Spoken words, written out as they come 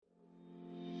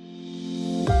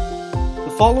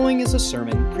following is a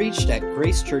sermon preached at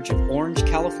Grace Church of Orange,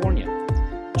 California.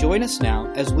 Join us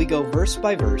now as we go verse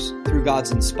by verse through God's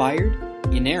inspired,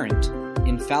 inerrant,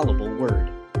 infallible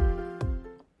Word.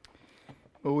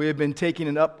 Well, we have been taking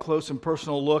an up-close and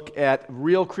personal look at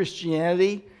real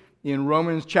Christianity in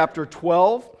Romans chapter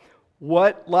 12.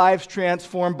 What lives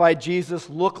transformed by Jesus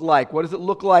look like? What does it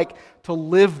look like to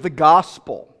live the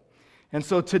gospel? And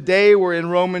so today we're in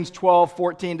Romans 12,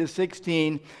 14 to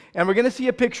 16, and we're going to see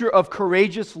a picture of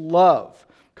courageous love,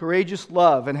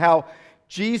 and how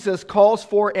Jesus calls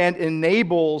for and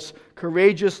enables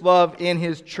courageous love in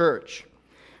His church.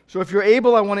 So if you're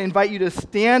able, I want to invite you to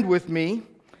stand with me.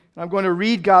 I'm going to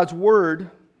read God's Word,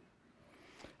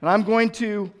 and I'm going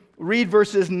to read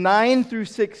verses 9 through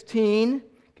 16,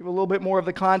 give a little bit more of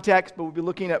the context, but we'll be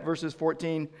looking at verses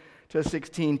 14 to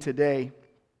 16 today.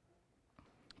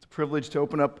 Privilege to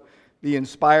open up the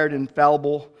inspired,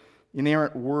 infallible,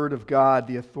 inerrant Word of God,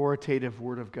 the authoritative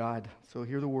Word of God. So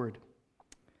hear the Word.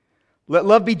 Let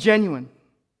love be genuine.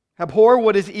 Abhor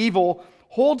what is evil.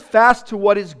 Hold fast to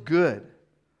what is good.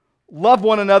 Love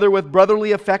one another with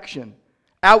brotherly affection.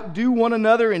 Outdo one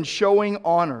another in showing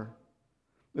honor.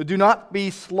 Do not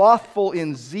be slothful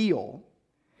in zeal.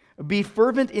 Be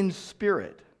fervent in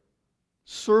spirit.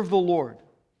 Serve the Lord.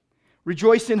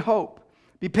 Rejoice in hope.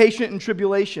 Be patient in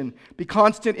tribulation. Be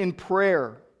constant in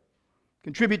prayer.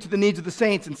 Contribute to the needs of the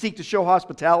saints and seek to show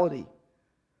hospitality.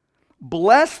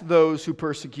 Bless those who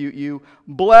persecute you.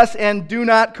 Bless and do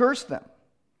not curse them.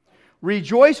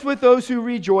 Rejoice with those who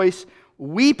rejoice.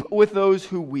 Weep with those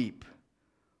who weep.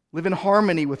 Live in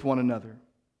harmony with one another.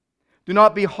 Do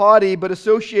not be haughty, but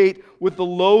associate with the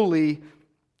lowly.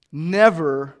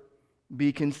 Never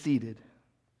be conceited.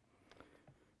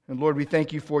 And Lord, we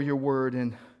thank you for your word,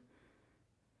 and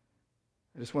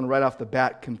I just want to right off the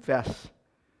bat confess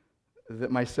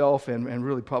that myself and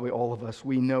really probably all of us,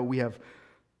 we know we have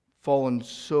fallen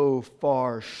so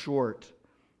far short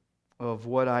of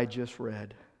what I just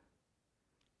read.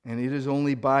 And it is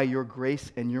only by your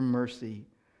grace and your mercy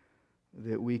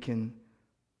that we can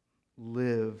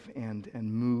live and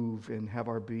move and have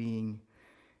our being.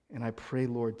 And I pray,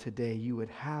 Lord, today you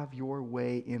would have your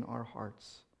way in our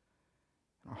hearts,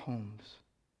 in our homes,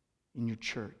 in your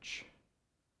church.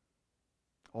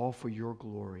 All for your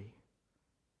glory.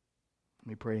 Let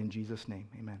me pray in Jesus' name.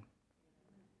 Amen.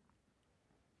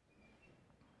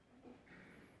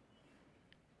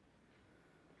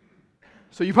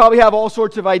 So you probably have all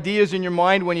sorts of ideas in your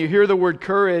mind when you hear the word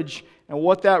courage and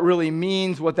what that really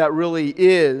means, what that really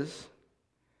is.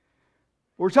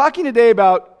 We're talking today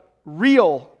about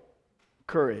real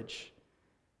courage.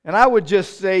 And I would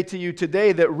just say to you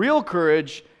today that real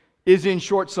courage is in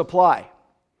short supply.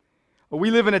 We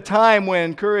live in a time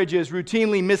when courage is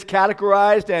routinely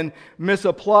miscategorized and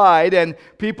misapplied, and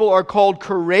people are called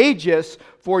courageous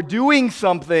for doing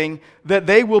something that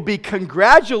they will be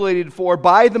congratulated for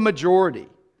by the majority.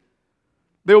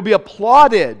 They will be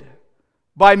applauded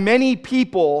by many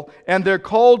people, and they're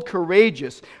called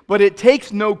courageous. But it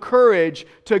takes no courage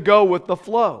to go with the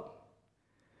flow.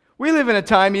 We live in a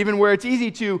time even where it's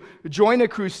easy to join a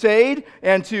crusade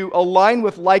and to align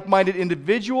with like-minded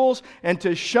individuals and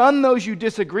to shun those you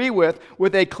disagree with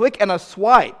a click and a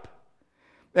swipe.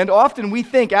 And often we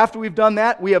think after we've done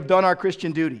that, we have done our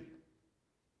Christian duty.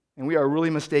 And we are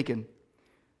really mistaken.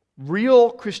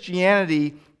 Real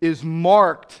Christianity is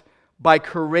marked by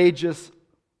courageous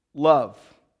love.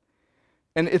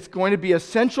 And it's going to be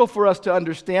essential for us to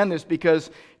understand this because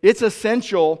it's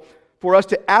essential for us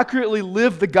to accurately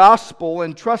live the gospel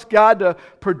and trust God to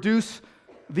produce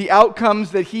the outcomes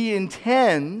that He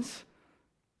intends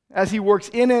as He works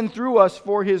in and through us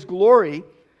for His glory.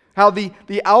 How the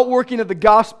outworking of the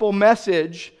gospel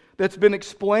message that's been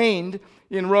explained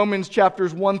in Romans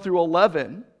chapters 1 through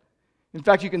 11. In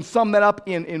fact, you can sum that up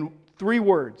in 3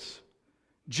 words.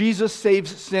 Jesus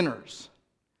saves sinners.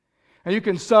 And you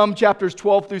can sum chapters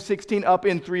 12 through 16 up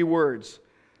in 3 words.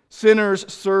 Sinners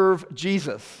serve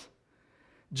Jesus.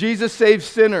 Jesus saves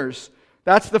sinners.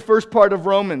 That's the first part of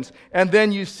Romans. And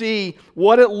then you see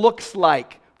what it looks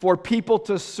like for people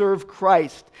to serve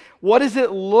Christ. What does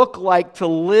it look like to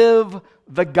live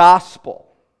the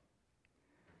gospel?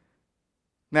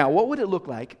 Now, what would it look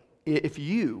like if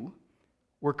you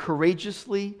were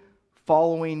courageously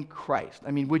following Christ?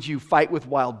 I mean, would you fight with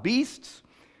wild beasts?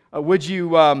 Would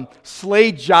you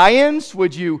slay giants?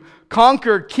 Would you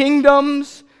conquer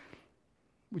kingdoms?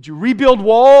 Would you rebuild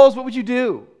walls? What would you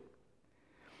do?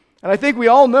 And I think we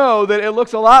all know that it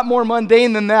looks a lot more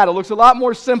mundane than that. It looks a lot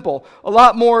more simple, a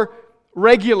lot more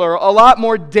regular, a lot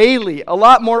more daily, a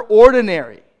lot more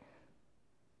ordinary.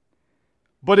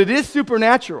 But it is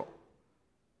supernatural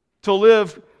to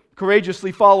live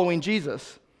courageously following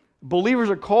Jesus. Believers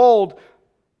are called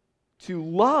to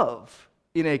love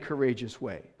in a courageous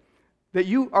way. That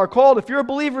you are called, if you're a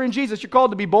believer in Jesus, you're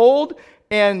called to be bold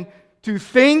and to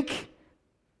think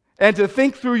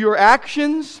through your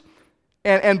actions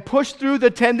and push through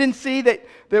the tendency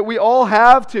that we all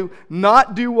have to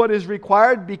not do what is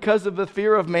required because of the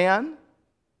fear of man.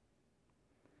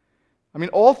 I mean,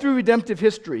 all through redemptive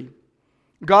history,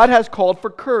 God has called for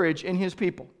courage in His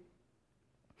people.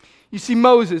 You see,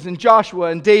 Moses and Joshua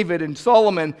and David and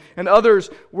Solomon and others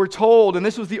were told, and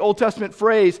this was the Old Testament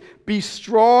phrase, be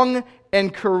strong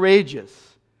and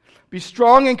courageous. Be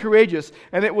strong and courageous.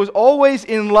 And it was always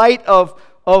in light of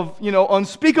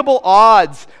unspeakable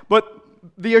odds. But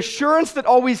the assurance that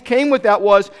always came with that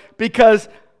was, because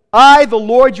I, the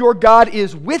Lord your God,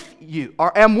 is with you,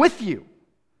 or am with you.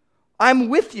 I'm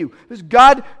with you. Because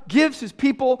God gives His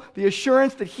people the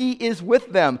assurance that He is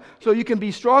with them. So you can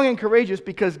be strong and courageous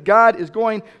because God is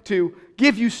going to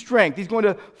give you strength. He's going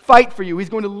to fight for you. He's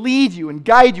going to lead you and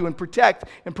guide you and protect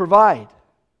and provide.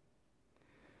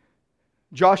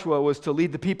 Joshua was to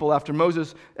lead the people after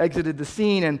Moses exited the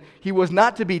scene, and he was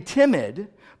not to be timid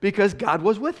because God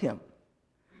was with him.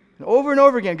 And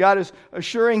over again, God is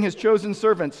assuring His chosen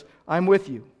servants, I'm with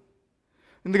you.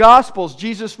 In the Gospels,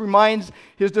 Jesus reminds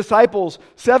His disciples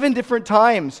 7 different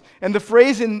times, and the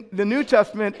phrase in the New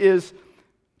Testament is,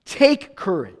 take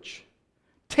courage.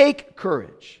 Take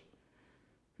courage.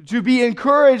 To be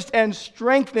encouraged and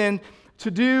strengthened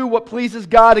to do what pleases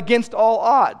God against all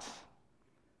odds.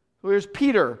 So here's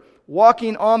Peter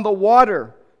walking on the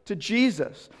water to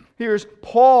Jesus. Here's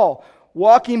Paul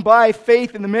walking by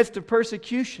faith in the midst of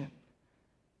persecution.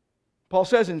 Paul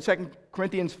says in 2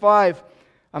 Corinthians 5,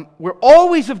 we're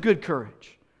always of good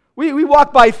courage. We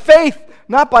walk by faith,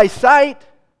 not by sight.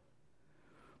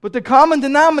 But the common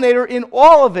denominator in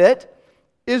all of it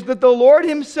is that the Lord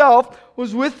Himself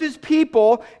was with His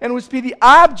people and was to be the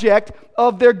object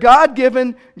of their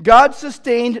God-given,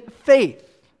 God-sustained faith.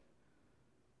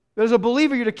 As a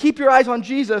believer, you're to keep your eyes on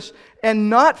Jesus and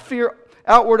not fear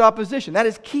outward opposition. That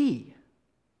is key.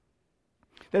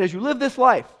 That as you live this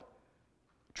life,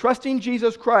 trusting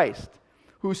Jesus Christ,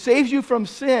 who saves you from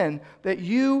sin, that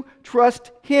you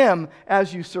trust Him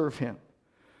as you serve Him.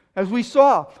 As we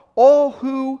saw, all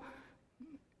who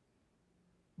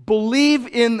believe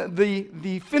in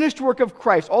the finished work of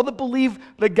Christ, all that believe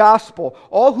the gospel,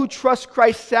 all who trust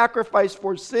Christ's sacrifice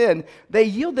for sin, they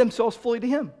yield themselves fully to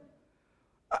Him.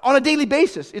 On a daily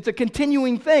basis, it's a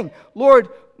continuing thing. Lord,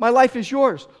 my life is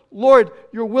yours. Lord,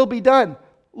 your will be done.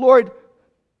 Lord,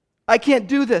 I can't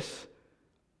do this.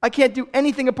 I can't do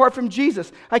anything apart from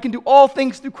Jesus. I can do all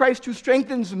things through Christ who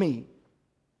strengthens me.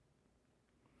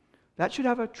 That should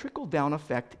have a trickle-down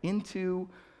effect into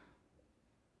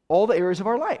all the areas of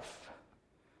our life.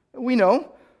 We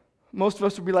know, most of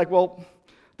us would be like, well,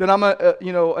 then I'm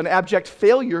an abject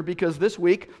failure because this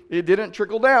week it didn't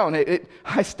trickle down.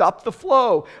 I stopped the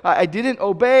flow. I didn't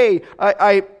obey.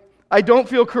 I don't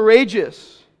feel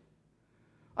courageous.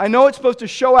 I know it's supposed to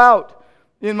show out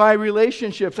in my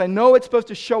relationships. I know it's supposed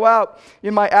to show out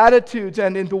in my attitudes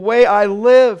and in the way I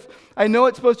live. I know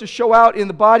it's supposed to show out in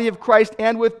the body of Christ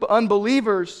and with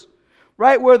unbelievers,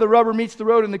 right where the rubber meets the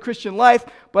road in the Christian life.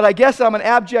 But I guess I'm an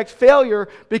abject failure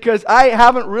because I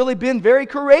haven't really been very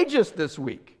courageous this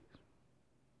week.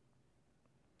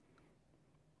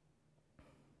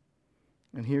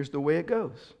 And here's the way it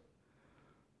goes.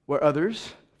 Where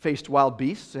others faced wild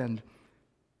beasts and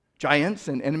giants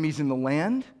and enemies in the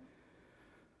land,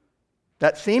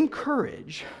 that same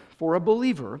courage for a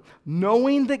believer,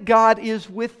 knowing that God is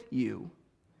with you,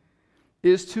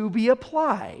 is to be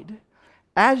applied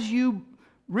as you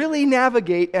really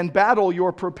navigate and battle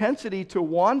your propensity to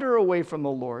wander away from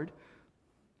the Lord,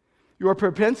 your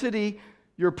propensity,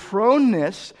 your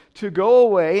proneness to go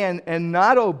away and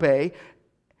not obey,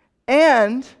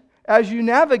 and as you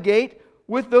navigate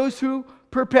with those who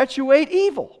perpetuate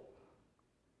evil.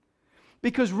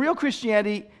 Because real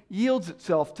Christianity yields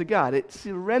itself to God. It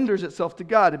surrenders itself to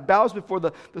God. It bows before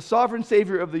the sovereign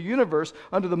Savior of the universe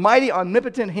under the mighty,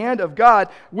 omnipotent hand of God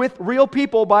with real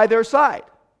people by their side.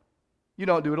 You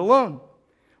don't do it alone.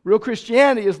 Real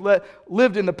Christianity is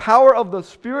lived in the power of the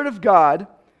Spirit of God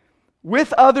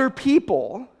with other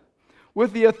people,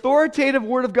 with the authoritative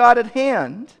Word of God at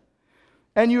hand,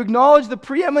 and you acknowledge the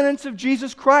preeminence of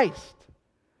Jesus Christ.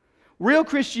 Real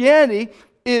Christianity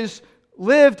is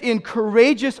lived in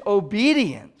courageous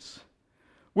obedience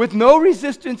with no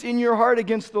resistance in your heart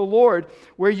against the Lord,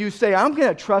 where you say, I'm going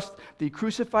to trust the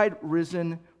crucified,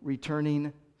 risen,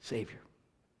 returning Savior.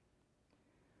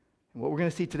 And what we're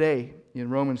going to see today in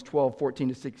Romans 12, 14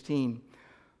 to 16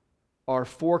 are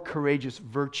 4 courageous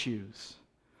virtues.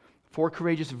 4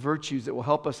 courageous virtues that will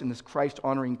help us in this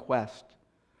Christ-honoring quest.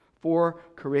 4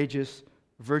 courageous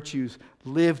virtues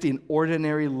lived in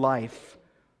ordinary life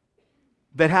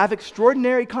that have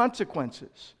extraordinary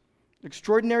consequences,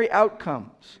 extraordinary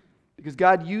outcomes, because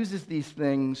God uses these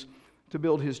things to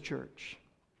build His church.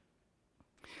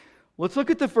 Let's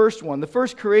look at the first one, the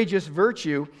first courageous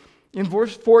virtue. In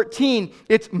verse 14,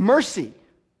 it's mercy.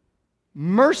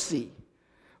 Mercy.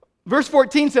 Verse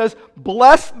 14 says,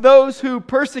 bless those who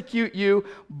persecute you,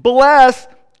 bless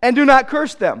and do not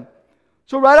curse them.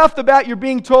 So right off the bat, you're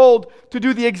being told to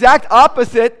do the exact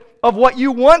opposite of what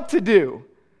you want to do.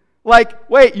 Like,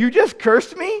 wait, you just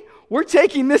cursed me? We're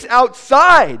taking this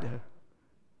outside.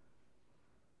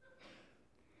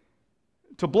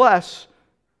 To bless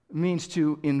means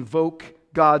to invoke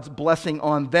God's blessing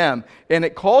on them. And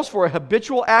it calls for a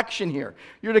habitual action here.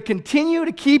 You're to continue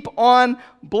to keep on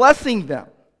blessing them.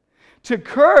 To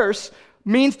curse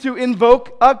means to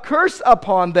invoke a curse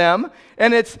upon them.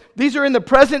 And these are in the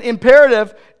present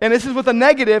imperative, and this is with a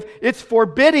negative. It's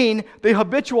forbidding the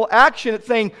habitual action. It's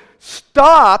saying,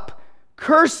 stop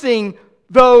cursing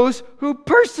those who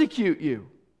persecute you.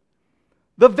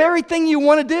 The very thing you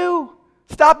want to do,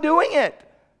 stop doing it.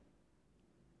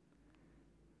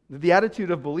 The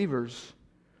attitude of believers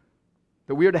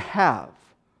that we are to have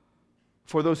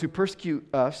for those who persecute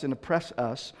us and oppress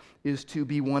us is to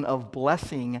be one of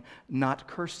blessing, not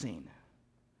cursing.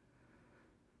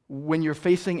 When you're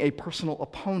facing a personal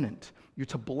opponent, you're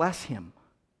to bless him.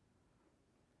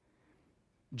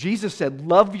 Jesus said,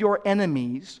 love your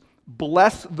enemies,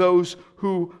 bless those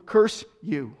who curse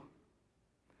you.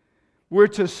 We're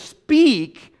to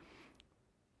speak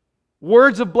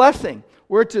words of blessing.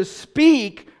 We're to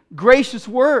speak gracious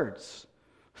words.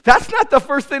 That's not the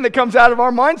first thing that comes out of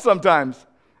our minds sometimes,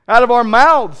 out of our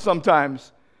mouths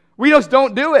sometimes. We just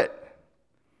don't do it.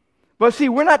 But see,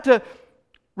 we're not to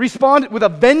respond with a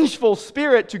vengeful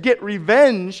spirit to get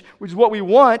revenge, which is what we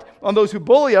want on those who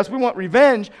bully us. We want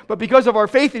revenge, but because of our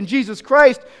faith in Jesus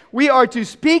Christ, we are to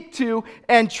speak to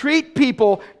and treat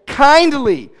people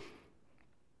kindly.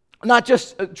 Not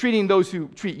just treating those who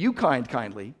treat you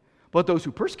kindly, but those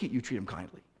who persecute you, treat them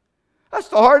kindly. That's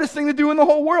the hardest thing to do in the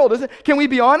whole world, isn't it? Can we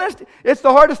be honest? It's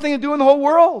the hardest thing to do in the whole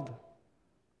world.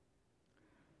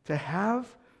 To have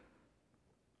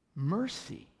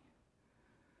mercy.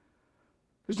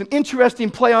 There's an interesting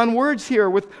play on words here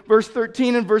with verse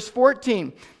 13 and verse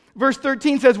 14. Verse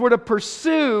 13 says we're to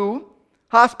pursue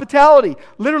hospitality.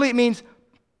 Literally, it means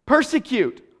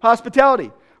persecute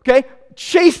hospitality. Okay?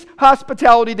 Chase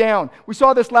hospitality down. We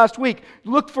saw this last week.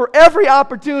 Look for every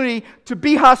opportunity to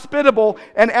be hospitable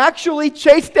and actually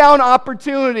chase down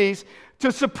opportunities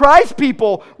to surprise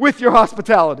people with your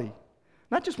hospitality.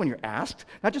 Not just when you're asked,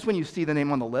 not just when you see the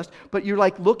name on the list, but you're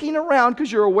like looking around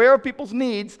because you're aware of people's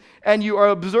needs and you are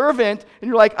observant and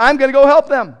you're like, I'm going to go help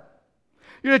them.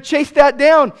 You're going to chase that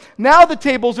down. Now the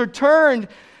tables are turned.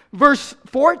 Verse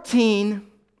 14,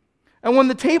 and when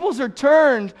the tables are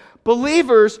turned,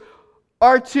 believers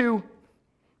are to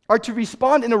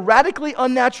respond in a radically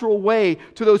unnatural way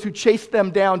to those who chase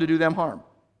them down to do them harm.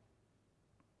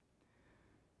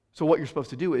 So what you're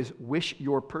supposed to do is wish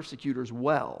your persecutors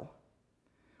well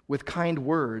with kind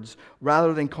words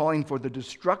rather than calling for the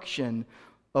destruction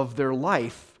of their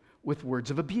life with words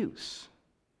of abuse.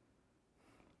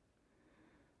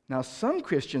 Now, some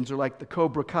Christians are like the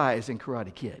Cobra Kais in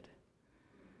Karate Kid.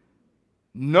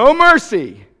 No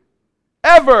mercy,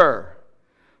 ever.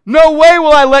 No way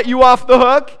will I let you off the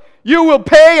hook. You will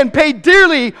pay and pay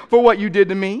dearly for what you did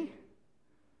to me.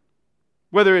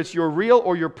 Whether it's your real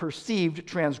or your perceived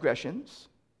transgressions.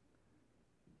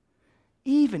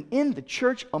 Even in the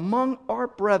church among our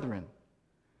brethren.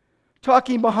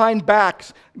 Talking behind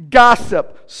backs,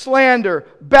 gossip, slander,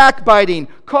 backbiting,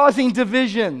 causing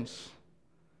divisions.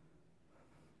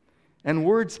 And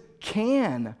words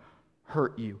can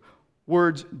hurt you.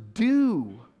 Words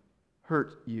do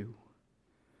hurt you.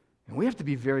 And we have to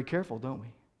be very careful, don't we?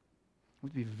 We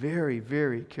have to be very,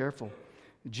 very careful.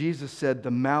 Jesus said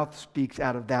the mouth speaks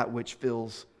out of that which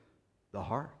fills the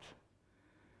heart.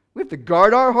 We have to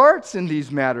guard our hearts in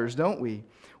these matters, don't we?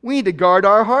 We need to guard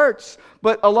our hearts.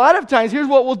 But a lot of times, here's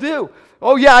what we'll do.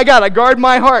 Oh yeah, I got to guard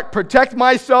my heart, protect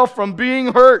myself from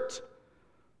being hurt.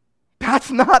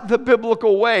 That's not the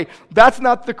biblical way. That's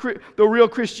not the real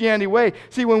Christianity way.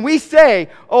 See, when we say,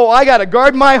 oh, I got to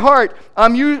guard my heart,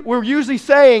 we're usually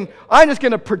saying, I'm just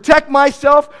going to protect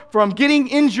myself from getting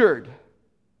injured.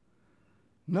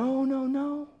 No.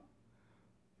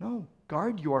 No,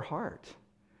 guard your heart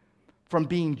from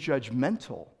being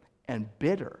judgmental and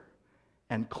bitter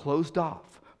and closed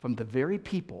off from the very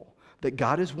people that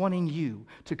God is wanting you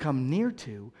to come near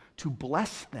to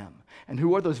bless them. And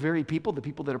who are those very people? The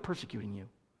people that are persecuting you.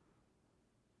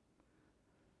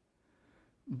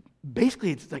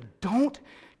 Basically, it's like, don't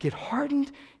get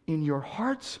hardened in your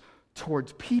hearts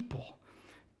towards people.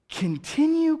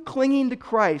 Continue clinging to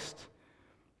Christ.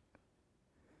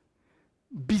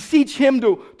 Beseech Him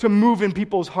to move in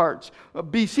people's hearts.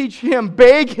 Beseech Him,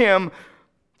 beg Him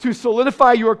to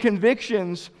solidify your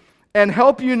convictions and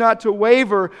help you not to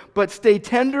waver, but stay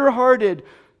tender-hearted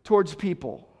towards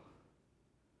people.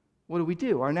 What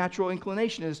do? Our natural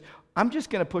inclination is, I'm just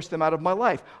going to push them out of my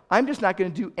life. I'm just not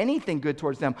going to do anything good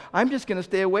towards them. I'm just going to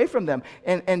stay away from them.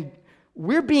 And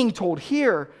we're being told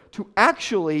here to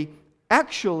actually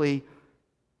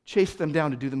chase them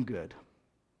down to do them good.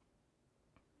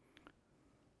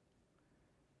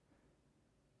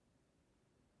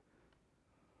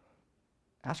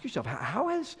 Ask yourself, how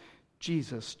has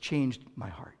Jesus changed my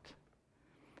heart?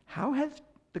 How has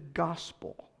the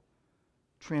gospel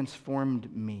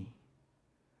transformed me?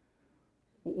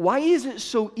 Why is it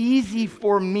so easy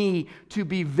for me to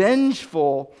be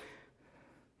vengeful?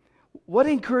 What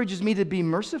encourages me to be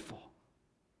merciful?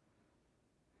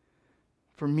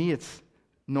 For me, it's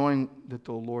knowing that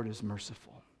the Lord is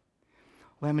merciful.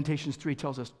 Lamentations 3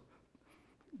 tells us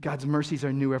God's mercies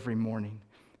are new every morning.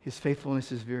 His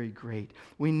faithfulness is very great.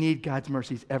 We need God's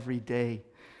mercies every day.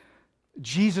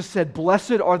 Jesus said,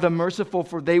 "Blessed are the merciful,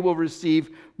 for they will receive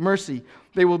mercy."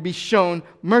 They will be shown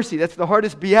mercy. That's the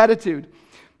hardest beatitude.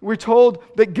 We're told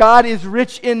that God is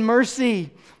rich in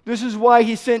mercy. This is why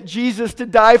He sent Jesus to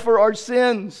die for our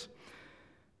sins.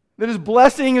 That His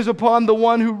blessing is upon the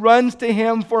one who runs to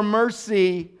Him for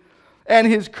mercy, and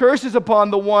His curse is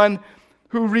upon the one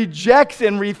who rejects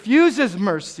and refuses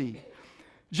mercy.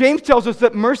 James tells us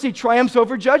that mercy triumphs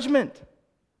over judgment.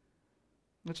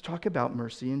 Let's talk about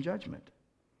mercy and judgment.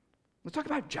 Let's talk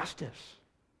about justice.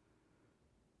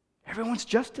 Everyone wants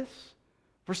justice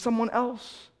for someone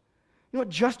else. You know what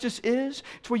justice is?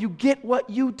 It's where you get what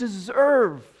you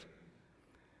deserve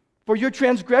for your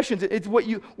transgressions. It's where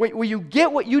you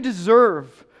get what you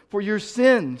deserve for your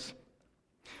sins.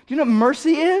 Do you know what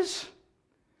mercy is?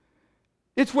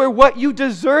 It's where what you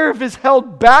deserve is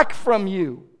held back from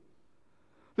you.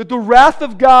 That the wrath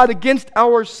of God against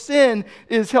our sin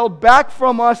is held back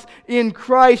from us in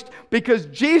Christ because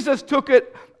Jesus took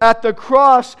it at the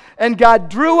cross and God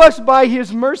drew us by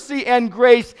His mercy and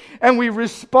grace, and we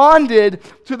responded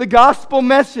to the gospel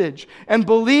message and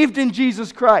believed in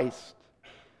Jesus Christ.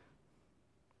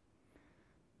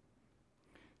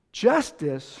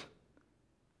 Justice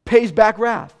pays back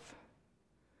wrath.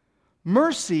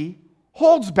 Mercy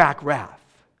holds back wrath.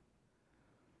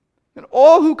 And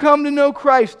all who come to know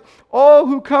Christ, all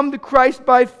who come to Christ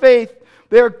by faith,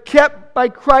 they are kept by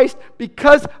Christ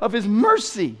because of His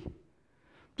mercy.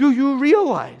 Do you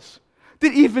realize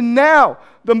that even now,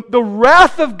 the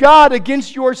wrath of God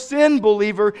against your sin,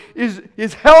 believer,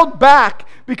 is held back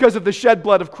because of the shed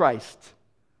blood of Christ?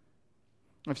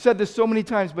 I've said this so many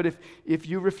times, but if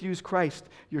you refuse Christ,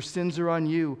 your sins are on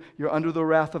you. You're under the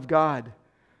wrath of God.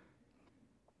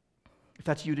 If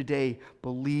that's you today,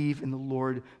 believe in the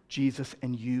Lord Jesus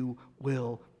and you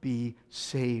will be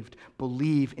saved.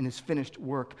 Believe in His finished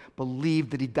work. Believe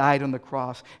that He died on the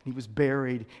cross and He was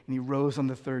buried and He rose on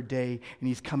the third day and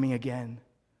He's coming again.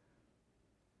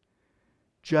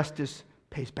 Justice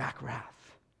pays back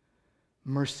wrath.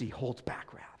 Mercy holds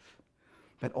back wrath.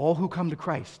 But all who come to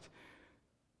Christ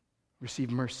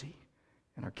receive mercy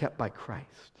and are kept by Christ.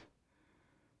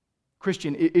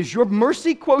 Christian, is your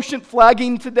mercy quotient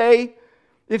flagging today?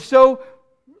 If so,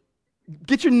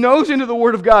 get your nose into the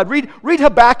Word of God. Read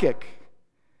Habakkuk.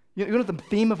 You know what the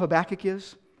theme of Habakkuk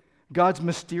is? God's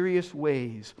mysterious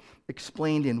ways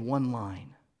explained in one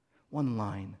line. One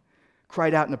line.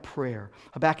 Cried out in a prayer.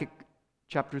 Habakkuk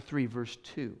chapter 3, verse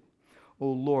 2. "O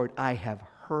Lord, I have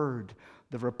heard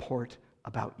the report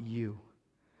about you.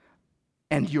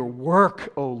 And your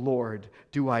work, O Lord,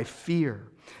 do I fear.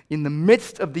 In the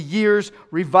midst of the years,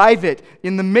 revive it.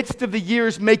 In the midst of the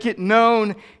years, make it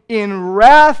known. In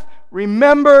wrath,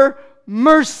 remember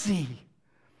mercy."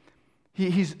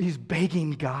 He's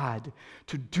begging God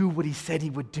to do what He said He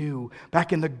would do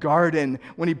back in the garden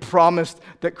when He promised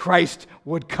that Christ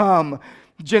would come.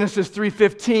 Genesis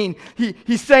 3:15,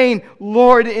 he's saying,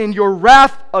 "Lord, in your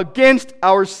wrath against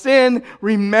our sin,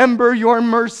 remember your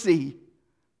mercy."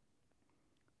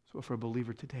 So for a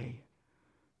believer today,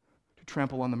 to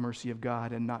trample on the mercy of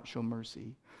God and not show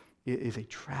mercy, it is a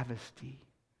travesty.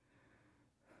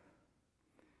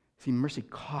 See, mercy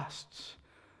costs.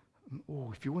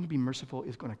 Oh, if you want to be merciful,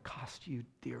 it's going to cost you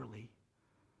dearly.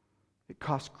 It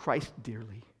cost Christ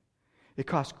dearly. It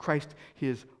cost Christ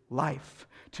His life,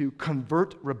 to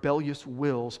convert rebellious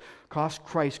wills, cost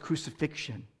Christ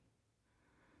crucifixion.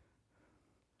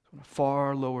 On a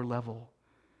far lower level,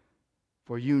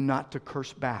 for you not to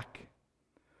curse back,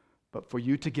 but for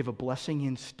you to give a blessing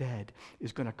instead,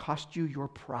 is going to cost you your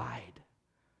pride.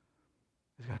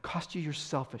 It's going to cost you your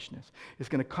selfishness. It's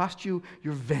going to cost you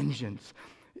your vengeance,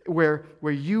 where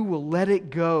you will let it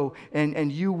go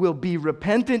and you will be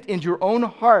repentant in your own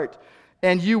heart,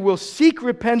 and you will seek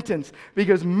repentance,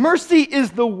 because mercy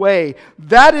is the way.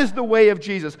 That is the way of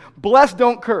Jesus. Bless,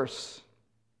 don't curse.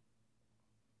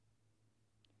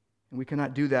 And we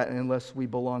cannot do that unless we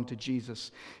belong to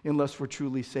Jesus, unless we're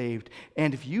truly saved.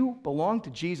 And if you belong to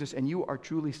Jesus and you are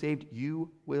truly saved, you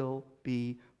will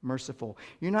be merciful.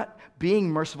 You're not being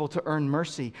merciful to earn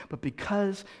mercy, but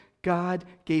because God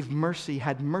gave mercy,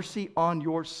 had mercy on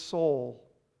your soul.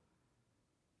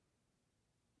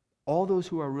 All those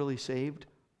who are really saved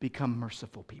become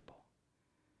merciful people.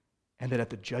 And that at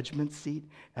the judgment seat,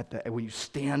 when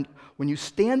you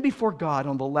stand before God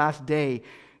on the last day,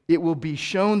 it will be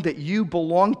shown that you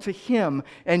belong to Him,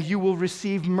 and you will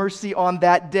receive mercy on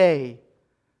that day.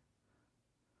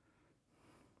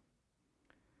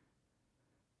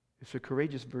 It's a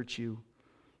courageous virtue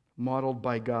modeled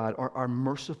by God. Our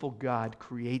merciful God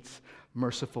creates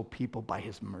merciful people by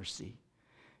His mercy.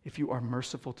 If you are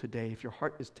merciful today, if your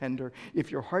heart is tender,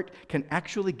 if your heart can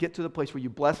actually get to the place where you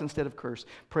bless instead of curse,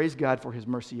 praise God for His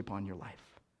mercy upon your life.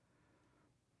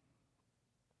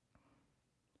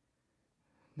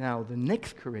 Now, the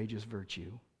next courageous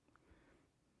virtue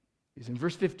is in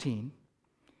verse 15,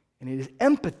 and it is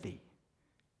empathy.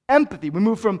 Empathy. We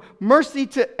move from mercy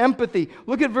to empathy.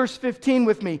 Look at verse 15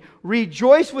 with me.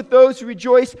 Rejoice with those who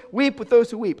rejoice, weep with those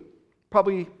who weep.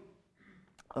 Probably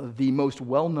the most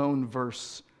well-known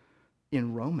verse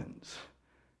in Romans.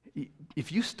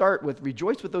 If you start with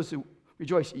rejoice with those who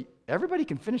rejoice, everybody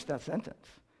can finish that sentence.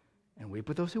 And weep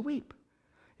with those who weep.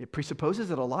 It presupposes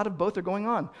that a lot of both are going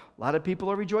on. A lot of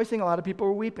people are rejoicing, a lot of people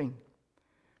are weeping.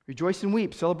 Rejoice and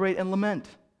weep, celebrate and lament.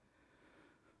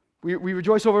 We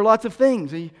rejoice over lots of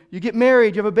things. You get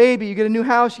married, you have a baby, you get a new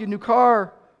house, you get a new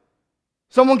car.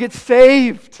 Someone gets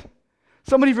saved.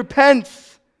 Somebody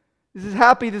repents. This is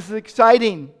happy, this is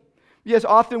exciting. Yes,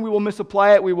 often we will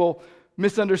misapply it, we will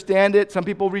misunderstand it. Some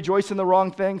people rejoice in the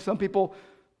wrong things, some people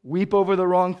weep over the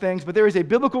wrong things, but there is a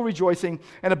biblical rejoicing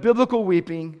and a biblical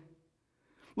weeping.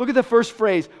 Look at the first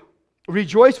phrase,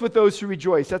 rejoice with those who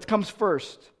rejoice. That comes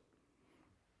first.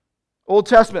 Old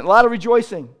Testament, a lot of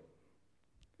rejoicing.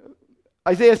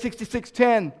 Isaiah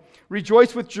 66:10,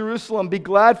 rejoice with Jerusalem, be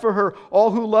glad for her,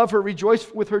 all who love her, rejoice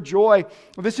with her joy.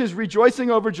 This is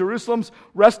rejoicing over Jerusalem's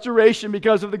restoration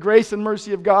because of the grace and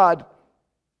mercy of God.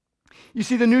 You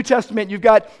see the New Testament, you've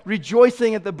got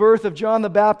rejoicing at the birth of John the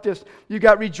Baptist. You've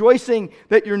got rejoicing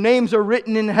that your names are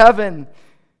written in heaven.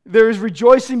 There is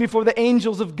rejoicing before the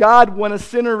angels of God when a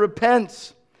sinner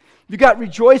repents. You've got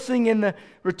rejoicing in the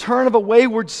return of a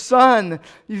wayward son.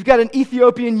 You've got an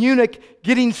Ethiopian eunuch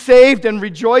getting saved and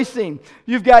rejoicing.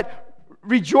 You've got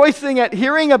rejoicing at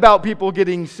hearing about people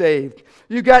getting saved.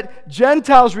 You've got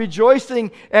Gentiles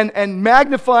rejoicing and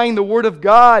magnifying the Word of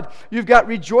God. You've got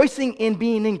rejoicing in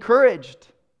being encouraged.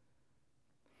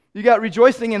 You've got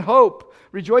rejoicing in hope,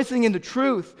 rejoicing in the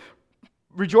truth,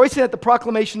 rejoicing at the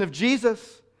proclamation of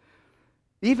Jesus.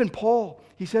 Even Paul,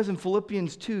 he says in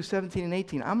Philippians 2:17 and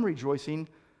 18, I'm rejoicing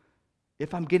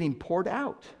if I'm getting poured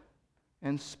out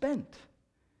and spent.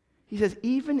 He says,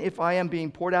 even if I am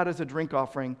being poured out as a drink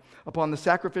offering upon the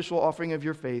sacrificial offering of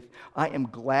your faith, I am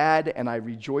glad and I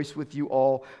rejoice with you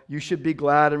all. You should be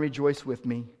glad and rejoice with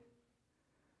me.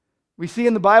 We see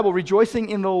in the Bible rejoicing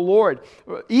in the Lord,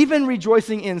 even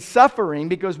rejoicing in suffering,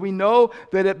 because we know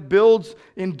that it builds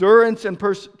endurance and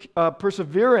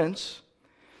perseverance.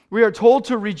 We are told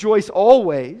to rejoice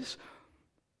always.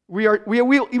 We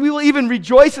will even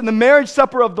rejoice in the marriage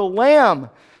supper of the Lamb,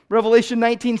 Revelation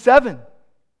 19:7.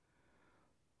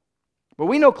 But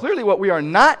we know clearly what we are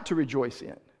not to rejoice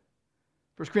in.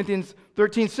 1 Corinthians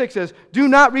 13:6 says, do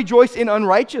not rejoice in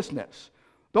unrighteousness.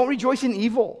 Don't rejoice in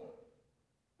evil.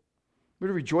 We're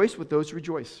to rejoice with those who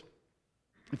rejoice,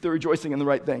 if they're rejoicing in the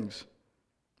right things.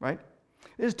 Right?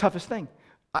 This is the toughest thing.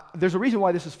 There's a reason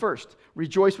why this is first.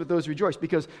 Rejoice with those who rejoice.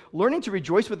 Because learning to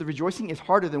rejoice with the rejoicing is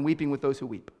harder than weeping with those who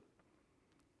weep.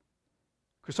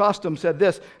 Chrysostom said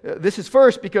this. This is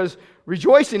first because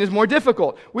rejoicing is more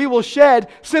difficult. We will shed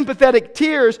sympathetic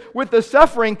tears with the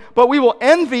suffering, but we will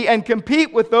envy and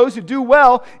compete with those who do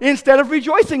well instead of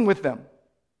rejoicing with them.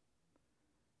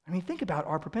 I mean, think about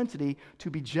our propensity to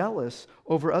be jealous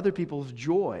over other people's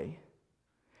joy,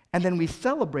 and then we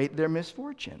celebrate their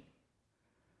misfortune.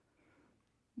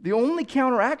 The only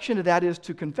counteraction to that is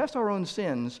to confess our own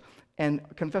sins and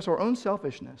confess our own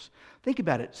selfishness. Think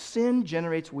about it. Sin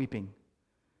generates weeping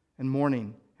and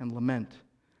mourning and lament.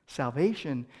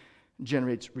 Salvation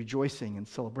generates rejoicing and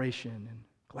celebration and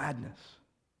gladness.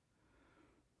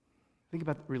 Think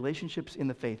about the relationships in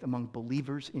the faith among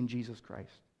believers in Jesus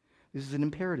Christ. This is an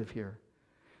imperative here.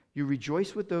 You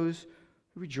rejoice with those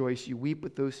who rejoice, you weep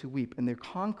with those who weep. And they're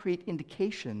concrete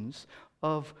indications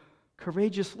of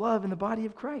courageous love in the body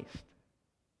of Christ.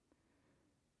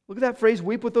 Look at that phrase,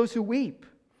 weep with those who weep.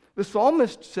 The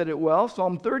psalmist said it well,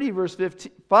 Psalm 30, verse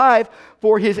 5,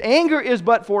 for his anger is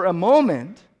but for a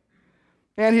moment,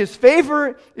 and his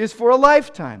favor is for a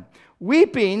lifetime.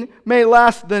 Weeping may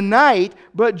last the night,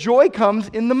 but joy comes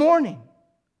in the morning.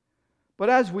 But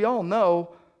as we all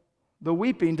know, the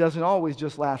weeping doesn't always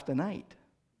just last a night.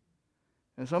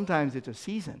 And sometimes it's a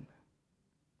season.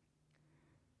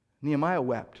 Nehemiah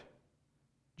wept.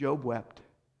 Job wept.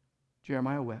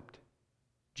 Jeremiah wept.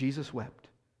 Jesus wept.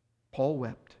 Paul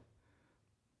wept.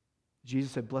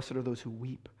 Jesus said, blessed are those who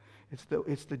weep. It's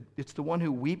the one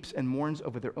who weeps and mourns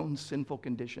over their own sinful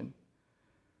condition.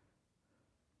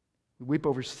 We weep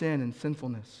over sin and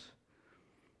sinfulness.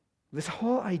 This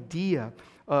whole idea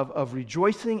of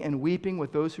rejoicing and weeping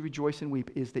with those who rejoice and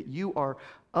weep is that you are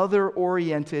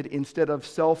other-oriented instead of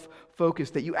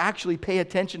self-focused, that you actually pay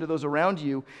attention to those around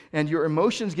you and your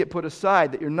emotions get put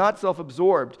aside, that you're not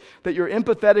self-absorbed, that you're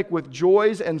empathetic with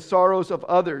joys and sorrows of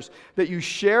others, that you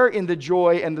share in the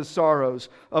joy and the sorrows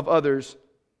of others,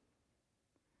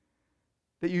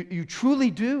 that you truly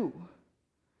do,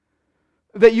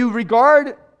 that you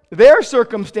regard their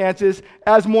circumstances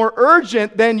as more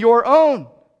urgent than your own.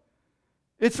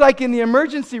 It's like in the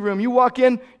emergency room. You walk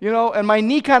in, and my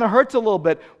knee kind of hurts a little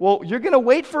bit. Well, you're going to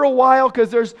wait for a while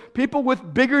because there's people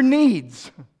with bigger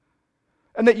needs.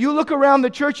 And that you look around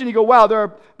the church and you go, wow,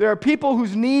 there are people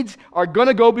whose needs are going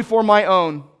to go before my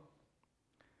own.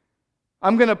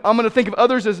 I'm going to think of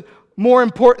others as more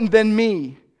important than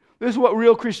me. This is what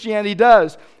real Christianity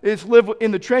does. It's live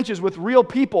in the trenches with real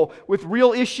people, with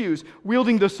real issues,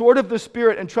 wielding the sword of the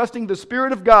Spirit and trusting the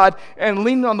Spirit of God and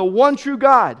leaning on the one true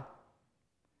God.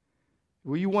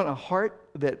 Will you want a heart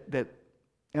that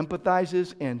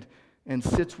empathizes and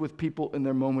sits with people in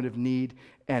their moment of need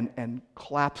and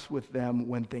claps with them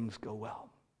when things go well?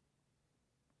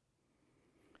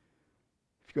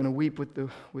 If you're going to weep with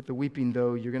the weeping,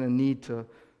 though, you're going to need to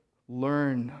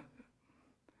learn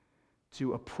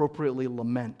to appropriately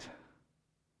lament.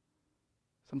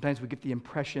 Sometimes we get the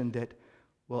impression that,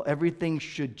 well, everything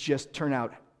should just turn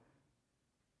out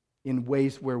in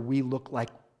ways where we look like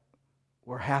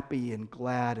we're happy and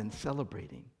glad and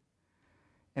celebrating.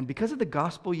 And because of the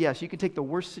gospel, yes, you can take the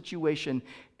worst situation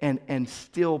and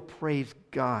still praise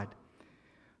God.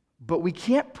 But we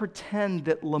can't pretend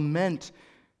that lament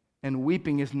and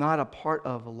weeping is not a part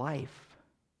of life.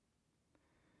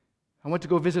 I went to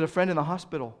go visit a friend in the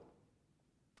hospital,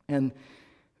 and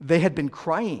they had been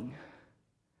crying.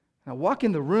 I walk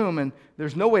in the room, and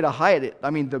there's no way to hide it. I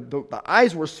mean, the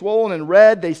eyes were swollen and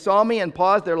red. They saw me and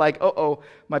paused. They're like, uh-oh,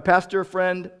 my pastor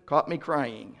friend caught me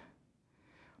crying.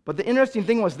 But the interesting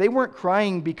thing was they weren't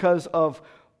crying because of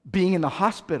being in the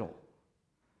hospital.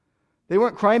 They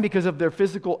weren't crying because of their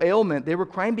physical ailment. They were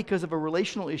crying because of a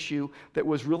relational issue that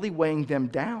was really weighing them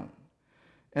down.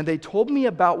 And they told me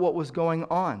about what was going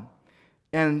on.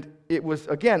 And it was,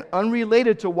 again,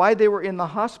 unrelated to why they were in the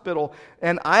hospital.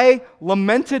 And I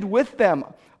lamented with them.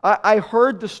 I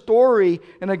heard the story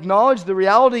and acknowledged the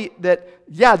reality that,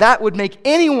 yeah, that would make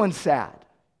anyone sad.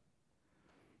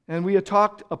 And we had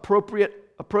talked appropriate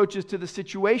approaches to the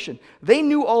situation. They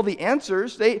knew all the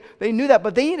answers. They knew that,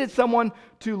 but they needed someone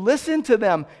to listen to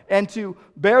them and to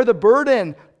bear the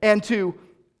burden and to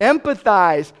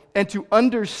empathize and to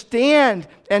understand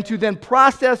and to then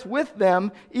process with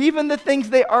them even the things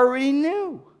they already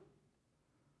knew.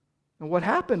 And what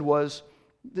happened was,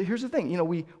 here's the thing,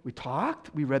 we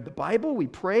talked, we read the Bible, we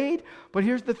prayed, but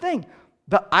here's the thing,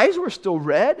 the eyes were still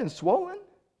red and swollen.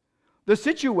 The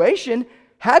situation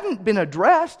hadn't been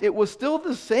addressed, it was still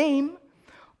the same,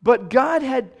 but God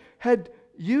had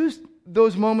used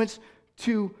those moments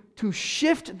to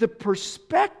shift the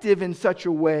perspective in such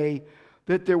a way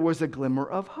that there was a glimmer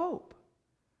of hope.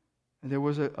 And there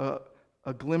was a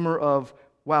glimmer of,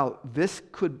 wow, this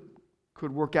could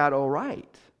work out all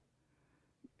right.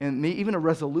 And even a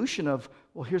resolution of,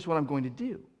 well, here's what I'm going to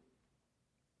do.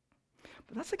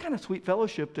 But that's the kind of sweet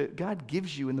fellowship that God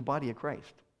gives you in the body of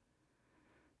Christ.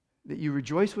 That you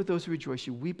rejoice with those who rejoice,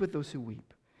 you weep with those who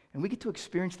weep. And we get to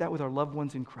experience that with our loved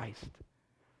ones in Christ.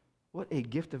 What a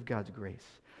gift of God's grace.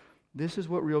 This is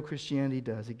what real Christianity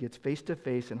does. It gets face to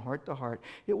face and heart to heart.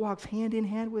 It walks hand in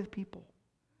hand with people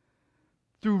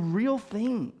through real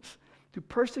things, through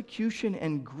persecution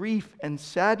and grief and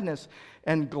sadness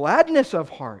and gladness of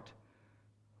heart,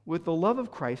 with the love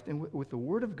of Christ and with the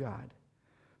Word of God.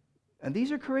 And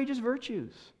these are courageous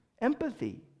virtues.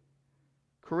 Empathy,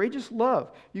 courageous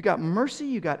love. You got mercy,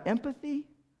 you got empathy.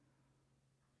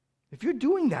 If you're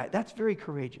doing that, that's very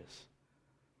courageous.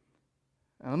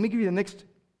 Now, let me give you the next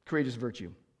courageous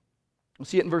virtue. We'll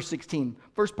see it in verse 16.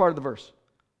 First part of the verse.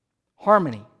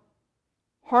 Harmony.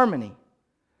 Harmony.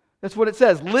 That's what it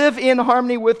says. Live in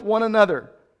harmony with one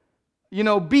another.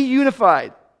 Be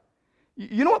unified.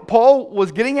 You know what Paul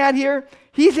was getting at here?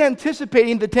 He's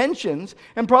anticipating the tensions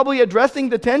and probably addressing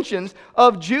the tensions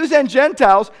of Jews and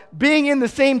Gentiles being in the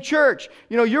same church.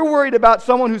 You're worried about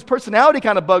someone whose personality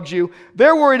kind of bugs you.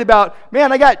 They're worried about,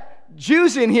 man, I got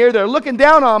Jews in here, they're looking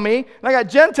down on me, and I got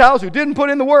Gentiles who didn't put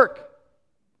in the work.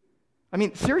 I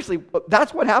mean, seriously,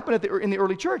 that's what happened in the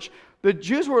early church. The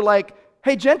Jews were like,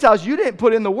 hey, Gentiles, you didn't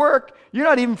put in the work. You're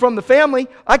not even from the family.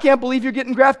 I can't believe you're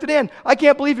getting grafted in. I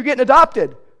can't believe you're getting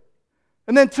adopted.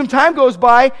 And then some time goes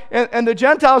by, and the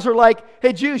Gentiles are like,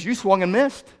 hey, Jews, you swung and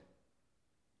missed.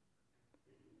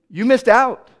 You missed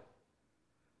out.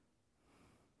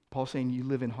 Paul's saying you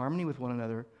live in harmony with one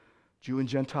another, Jew and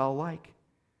Gentile alike.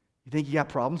 You think you got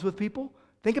problems with people?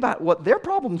 Think about what their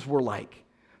problems were like.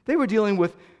 They were dealing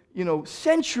with,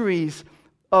 centuries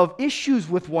of issues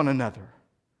with one another.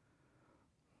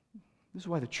 This is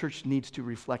why the church needs to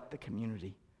reflect the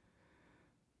community.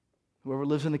 Whoever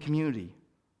lives in the community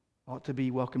ought to be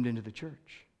welcomed into the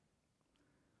church.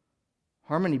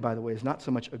 Harmony, by the way, is not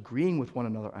so much agreeing with one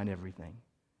another on everything.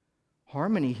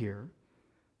 Harmony here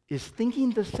is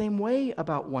thinking the same way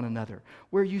about one another,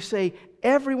 where you say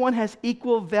everyone has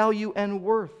equal value and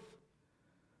worth.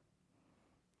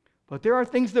 But there are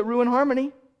things that ruin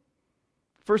harmony.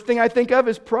 First thing I think of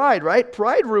is pride, right?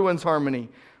 Pride ruins harmony.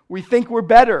 We think we're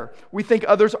better. We think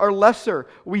others are lesser.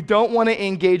 We don't want to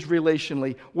engage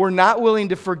relationally. We're not willing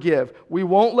to forgive. We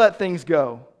won't let things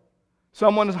go.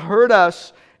 Someone has hurt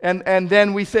us, and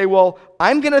then we say, well,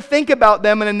 I'm going to think about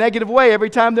them in a negative way every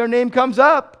time their name comes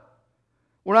up.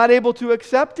 We're not able to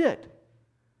accept it.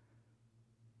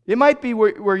 It might be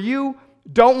where you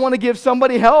don't want to give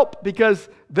somebody help because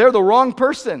they're the wrong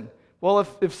person. Well,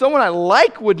 if someone I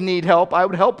like would need help, I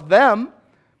would help them.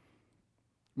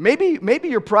 Maybe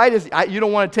your pride is you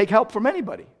don't want to take help from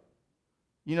anybody.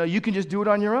 You can just do it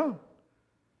on your own.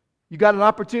 You got an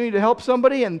opportunity to help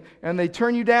somebody and they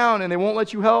turn you down and they won't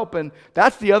let you help, and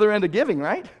that's the other end of giving,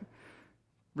 right?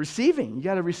 Receiving. You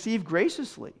got to receive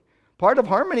graciously. Part of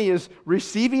harmony is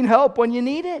receiving help when you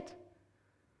need it.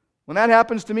 When that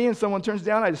happens to me and someone turns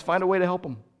down, I just find a way to help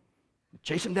them.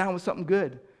 Chase them down with something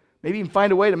good. Maybe even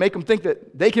find a way to make them think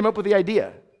that they came up with the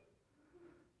idea.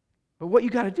 But what you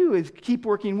got to do is keep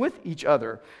working with each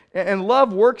other. And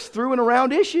love works through and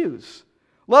around issues.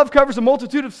 Love covers a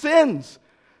multitude of sins.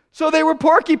 So they were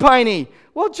porcupiney.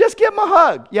 Well, just give them a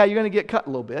hug. Yeah, you're going to get cut a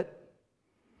little bit.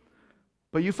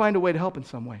 But you find a way to help in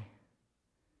some way.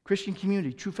 Christian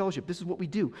community, true fellowship, this is what we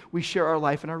do. We share our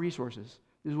life and our resources.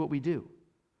 This is what we do.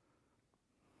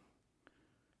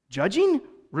 Judging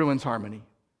ruins harmony.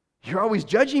 You're always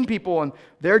judging people, and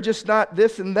they're just not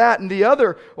this and that and the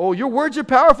other. Oh, your words are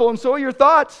powerful, and so are your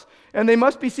thoughts, and they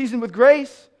must be seasoned with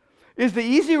grace. Is the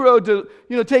easy road to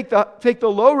take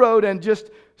the low road and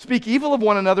just speak evil of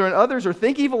one another and others, or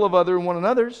think evil of other and one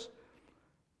another's?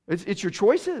 It's your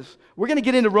choices. We're going to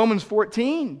get into Romans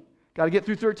 14. Got to get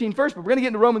through 13 first, but we're going to get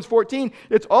into Romans 14.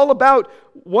 It's all about,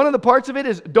 one of the parts of it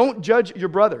is don't judge your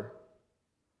brother.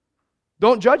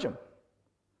 Don't judge him.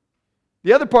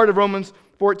 The other part of Romans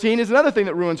 14 is another thing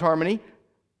that ruins harmony.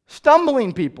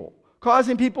 Stumbling people,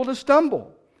 causing people to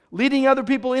stumble, leading other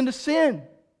people into sin.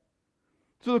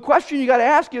 So the question you got to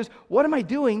ask is, what am I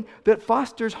doing that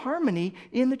fosters harmony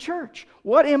in the church?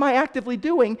 What am I actively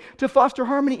doing to foster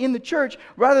harmony in the church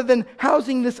rather than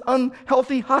housing this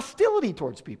unhealthy hostility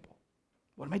towards people?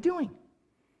 What am I doing?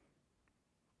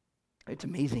 It's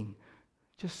amazing,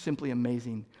 just simply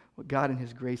amazing what God in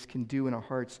His grace can do in our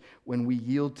hearts when we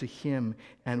yield to Him,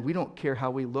 and we don't care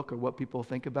how we look or what people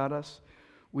think about us.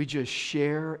 We just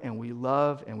share and we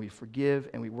love and we forgive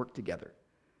and we work together.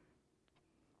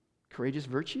 Courageous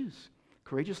virtues,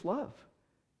 courageous love,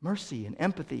 mercy and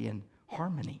empathy and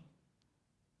harmony.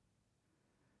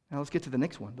 Now let's get to the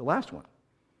next one, the last one.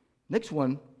 Next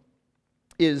one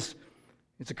is,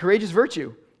 it's a courageous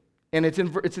virtue, and it's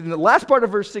in the last part of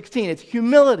verse 16. It's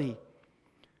humility.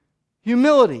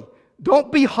 Humility.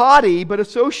 Don't be haughty, but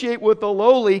associate with the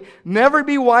lowly. Never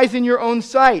be wise in your own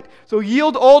sight. So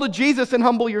yield all to Jesus and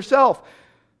humble yourself.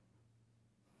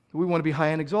 We want to be high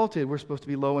and exalted. We're supposed to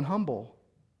be low and humble.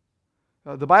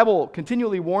 The Bible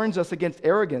continually warns us against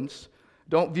arrogance.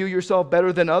 Don't view yourself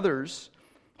better than others.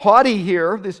 Haughty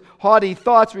here, this haughty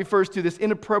thoughts refers to this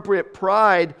inappropriate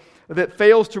pride that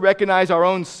fails to recognize our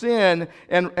own sin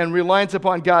and reliance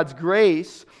upon God's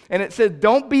grace. And it says,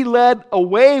 don't be led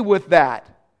away with that.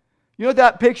 You know what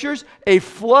that pictures? A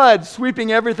flood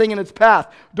sweeping everything in its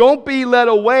path. Don't be led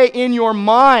away in your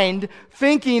mind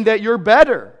thinking that you're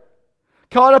better,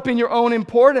 caught up in your own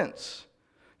importance.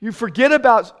 You forget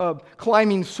about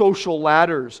climbing social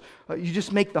ladders. You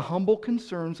just make the humble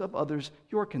concerns of others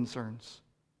your concerns.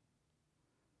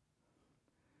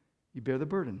 You bear the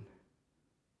burden.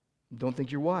 Don't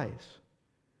think you're wise.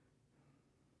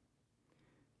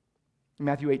 In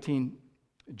Matthew 18,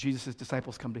 Jesus'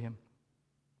 disciples come to him.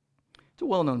 It's a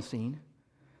well-known scene.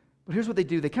 But here's what they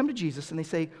do. They come to Jesus and they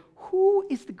say, who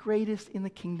is the greatest in the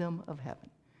kingdom of heaven?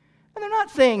 And they're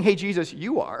not saying, hey, Jesus,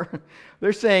 you are.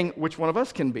 They're saying, which one of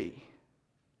us can be?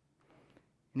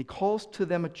 And he calls to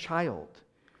them a child.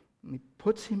 And he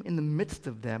puts him in the midst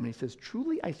of them. And he says,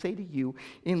 truly I say to you,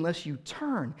 unless you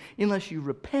turn, unless you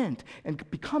repent, and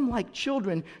become like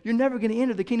children, you're never going to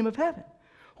enter the kingdom of heaven.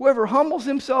 Whoever humbles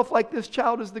himself like this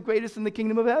child is the greatest in the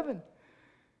kingdom of heaven.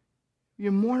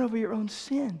 You mourn over your own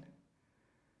sin.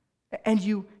 And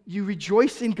you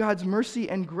rejoice in God's mercy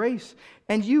and grace.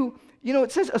 And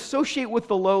it says associate with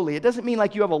the lowly. It doesn't mean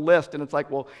like you have a list and it's like,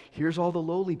 well, here's all the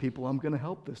lowly people I'm going to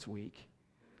help this week.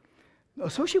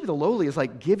 Associate with the lowly is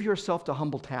like give yourself to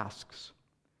humble tasks.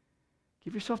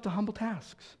 Give yourself to humble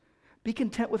tasks. Be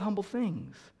content with humble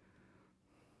things.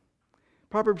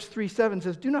 Proverbs 3:7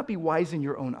 says, do not be wise in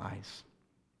your own eyes.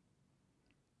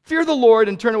 Fear the Lord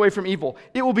and turn away from evil.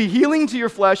 It will be healing to your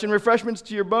flesh and refreshments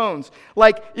to your bones.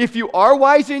 Like if you are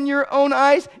wise in your own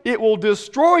eyes, it will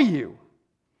destroy you.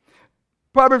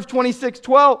 Proverbs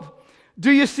 26:12.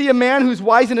 Do you see a man who's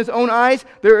wise in his own eyes?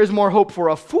 There is more hope for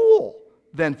a fool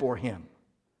than for him.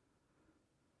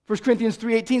 1 Corinthians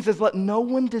 3:18 says, let no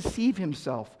one deceive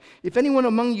himself. If anyone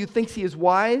among you thinks he is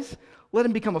wise, let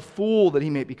him become a fool that he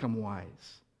may become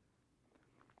wise.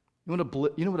 You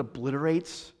know what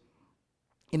obliterates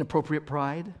inappropriate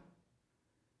pride?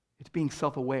 It's being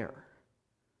self-aware.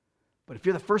 But if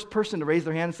you're the first person to raise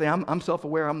their hand and say, I'm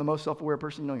self-aware, I'm the most self-aware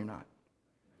person, no, you're not.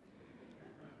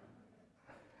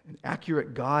 An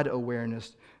accurate God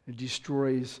awareness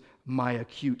destroys my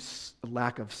acute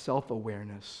lack of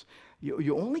self-awareness.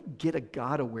 You only get a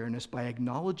God awareness by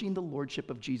acknowledging the lordship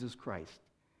of Jesus Christ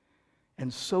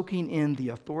and soaking in the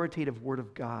authoritative Word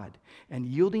of God and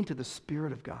yielding to the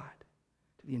Spirit of God,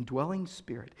 to the indwelling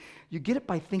Spirit. You get it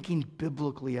by thinking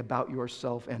biblically about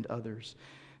yourself and others.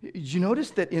 Did you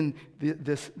notice that in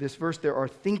this verse there are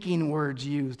thinking words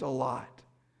used a lot?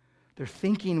 They're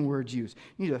thinking words used.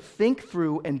 You need to think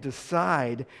through and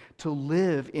decide to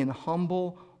live in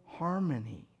humble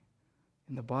harmony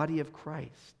in the body of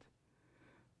Christ.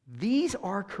 These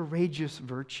are courageous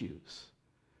virtues.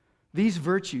 These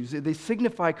virtues, they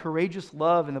signify courageous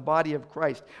love in the body of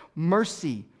Christ,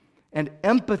 mercy and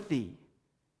empathy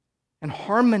and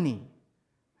harmony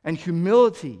and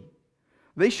humility.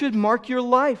 They should mark your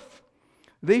life.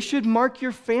 They should mark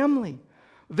your family.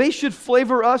 They should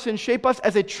flavor us and shape us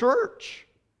as a church.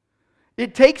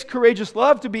 It takes courageous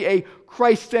love to be a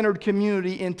Christ-centered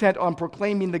community intent on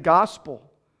proclaiming the gospel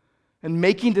and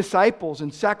making disciples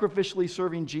and sacrificially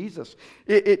serving Jesus.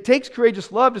 It takes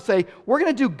courageous love to say, we're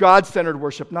going to do God-centered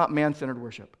worship, not man-centered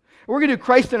worship. We're going to do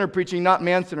Christ-centered preaching, not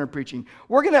man-centered preaching.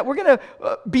 We're going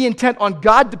to be intent on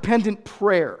God-dependent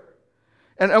prayer.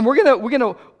 And we're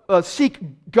going to seek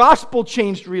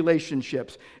gospel-changed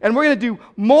relationships. And we're going to do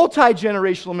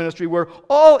multi-generational ministry where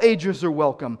all ages are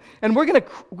welcome. And we're going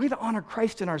to honor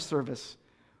Christ in our service.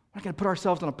 We're not going to put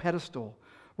ourselves on a pedestal.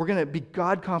 We're going to be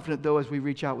God-confident, though, as we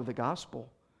reach out with the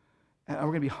gospel. And we're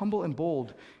going to be humble and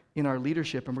bold in our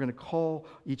leadership, and we're going to call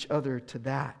each other to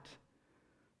that.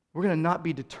 We're going to not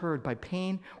be deterred by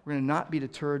pain. We're going to not be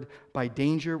deterred by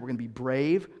danger. We're going to be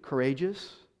brave,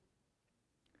 courageous.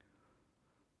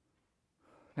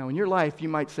 Now, in your life, you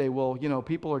might say, well,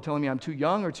 people are telling me I'm too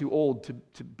young or too old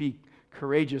to be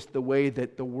courageous the way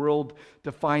that the world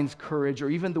defines courage, or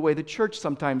even the way the church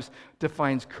sometimes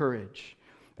defines courage.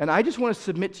 And I just want to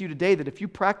submit to you today that if you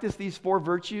practice these 4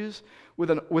 virtues with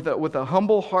a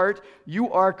humble heart,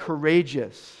 you are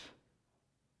courageous.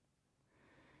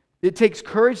 It takes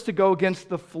courage to go against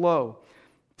the flow,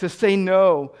 to say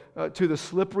no to the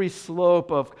slippery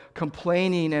slope of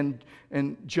complaining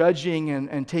and judging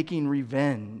and taking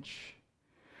revenge.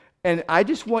 And I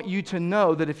just want you to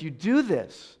know that if you do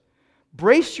this,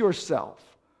 brace yourself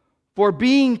for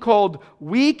being called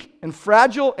weak and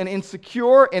fragile and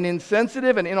insecure and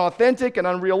insensitive and inauthentic and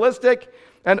unrealistic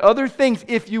and other things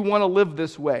if you want to live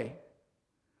this way.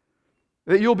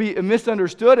 That you'll be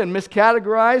misunderstood and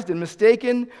miscategorized and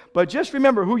mistaken, but just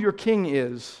remember who your king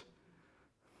is.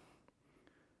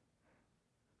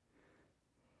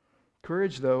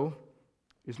 Courage, though,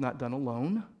 is not done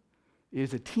alone. It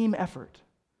is a team effort.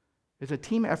 It's a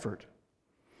team effort.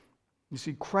 You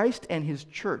see, Christ and his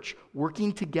church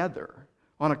working together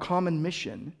on a common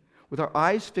mission with our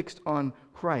eyes fixed on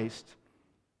Christ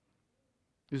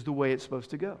is the way it's supposed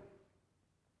to go.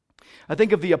 I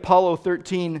think of the Apollo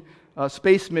 13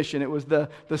 space mission. It was the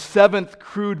seventh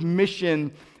crewed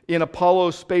mission in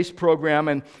Apollo's space program,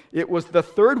 and it was the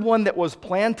third one that was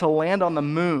planned to land on the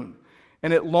moon.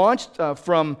 And it launched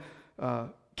from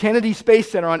Kennedy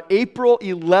Space Center on April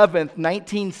 11th,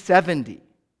 1970.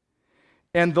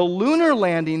 And the lunar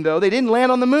landing, though, they didn't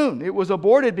land on the moon. It was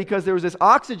aborted because there was this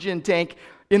oxygen tank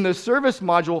in the service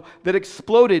module that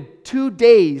exploded 2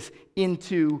 days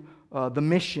into the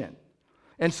mission.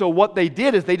 And so what they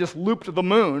did is they just looped the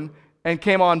moon and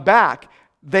came on back.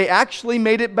 They actually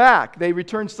made it back. They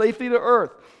returned safely to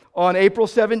Earth on April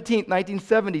 17th,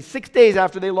 1970, 6 days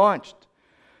after they launched.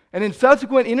 And in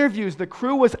subsequent interviews, the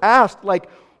crew was asked,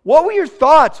 what were your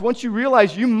thoughts once you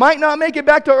realized you might not make it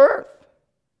back to Earth?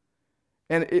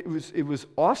 And it was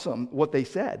awesome what they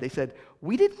said. They said,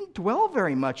 we didn't dwell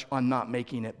very much on not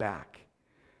making it back.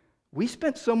 We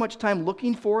spent so much time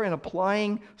looking for and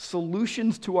applying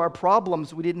solutions to our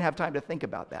problems, we didn't have time to think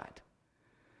about that.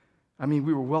 I mean,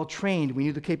 we were well trained. We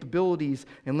knew the capabilities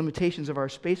and limitations of our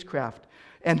spacecraft.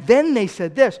 And then they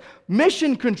said this,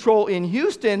 Mission Control in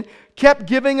Houston kept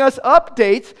giving us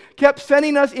updates, kept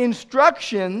sending us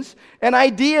instructions and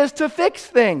ideas to fix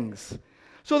things.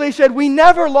 So they said, we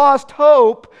never lost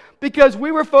hope because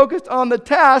we were focused on the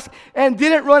task and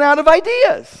didn't run out of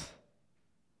ideas.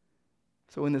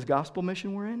 So in this gospel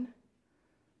mission we're in,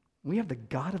 we have the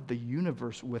God of the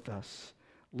universe with us,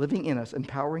 living in us,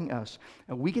 empowering us.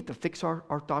 And we get to fix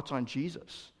our thoughts on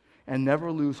Jesus and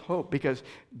never lose hope because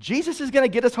Jesus is going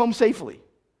to get us home safely.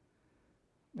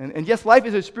 And yes, life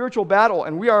is a spiritual battle,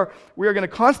 and we are going to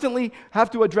constantly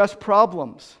have to address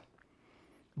problems.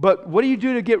 But what do you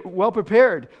do to get well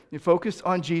prepared? You focus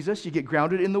on Jesus, you get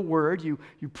grounded in the Word, you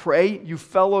pray, you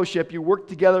fellowship, you work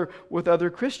together with other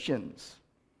Christians.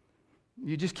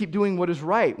 You just keep doing what is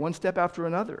right, one step after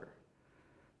another.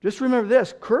 Just remember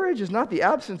this, courage is not the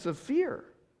absence of fear.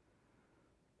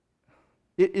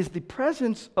 It is the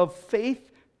presence of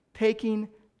faith-taking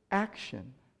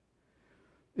action.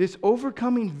 It's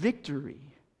overcoming victory.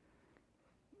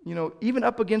 You know, even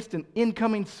up against an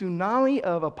incoming tsunami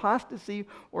of apostasy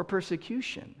or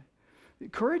persecution.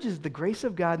 Courage is the grace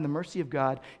of God and the mercy of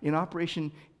God in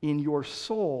operation in your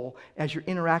soul as you're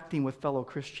interacting with fellow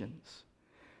Christians.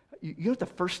 You know what the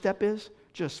first step is?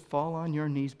 Just fall on your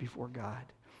knees before God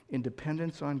in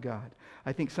dependence on God.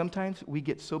 I think sometimes we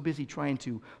get so busy trying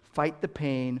to fight the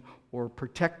pain or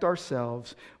protect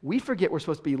ourselves, we forget we're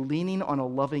supposed to be leaning on a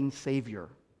loving Savior.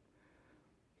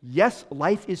 Yes,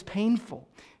 life is painful.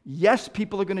 Yes,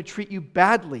 people are going to treat you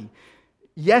badly.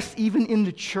 Yes, even in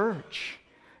the church.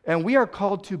 And we are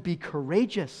called to be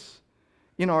courageous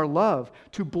in our love,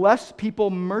 to bless people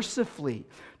mercifully,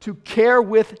 to care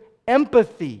with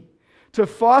empathy, to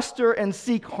foster and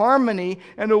seek harmony,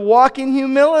 and to walk in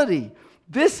humility.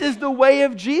 This is the way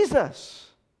of Jesus.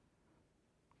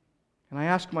 And I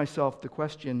ask myself the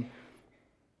question,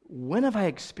 when have I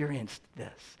experienced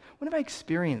this? When have I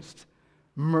experienced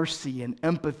mercy and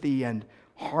empathy and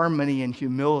harmony and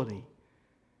humility?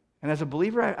 And as a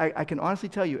believer, I can honestly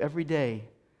tell you every day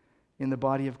in the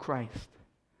body of Christ,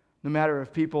 no matter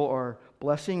if people are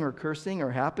blessing or cursing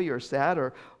or happy or sad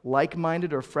or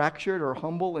like-minded or fractured or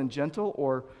humble and gentle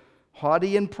or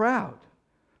haughty and proud,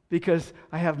 because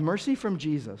I have mercy from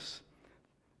Jesus,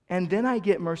 and then I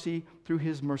get mercy through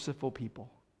his merciful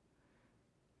people.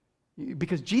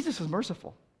 Because Jesus is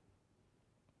merciful.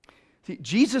 See,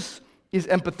 Jesus is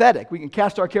empathetic. We can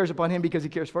cast our cares upon him because he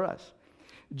cares for us.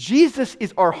 Jesus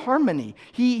is our harmony.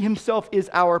 He himself is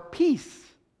our peace.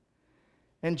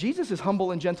 And Jesus is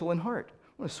humble and gentle in heart.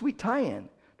 What a sweet tie-in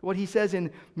to what he says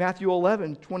in Matthew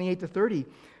 11, 28-30.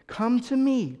 Come to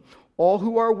me, all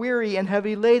who are weary and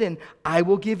heavy laden, I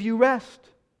will give you rest.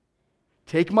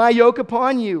 Take my yoke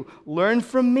upon you, learn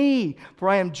from me, for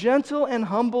I am gentle and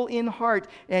humble in heart,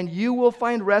 and you will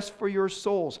find rest for your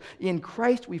souls. In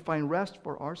Christ we find rest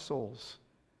for our souls.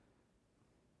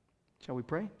 Shall we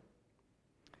pray?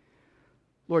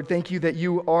 Lord, thank you that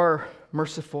you are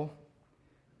merciful,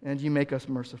 and you make us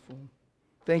merciful.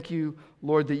 Thank you,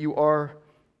 Lord, that you are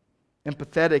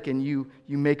empathetic, and you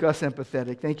make us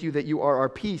empathetic. Thank you that you are our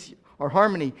peace, our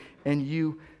harmony, and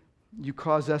you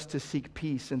cause us to seek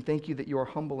peace. And thank you that you are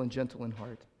humble and gentle in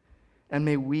heart. And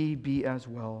may we be as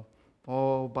well,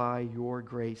 all by your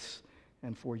grace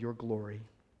and for your glory.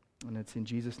 And it's in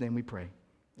Jesus' name we pray.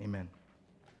 Amen.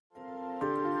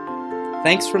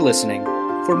 Thanks for listening.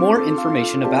 For more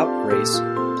information about Grace,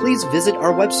 please visit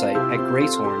our website at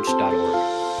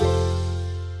graceorange.org.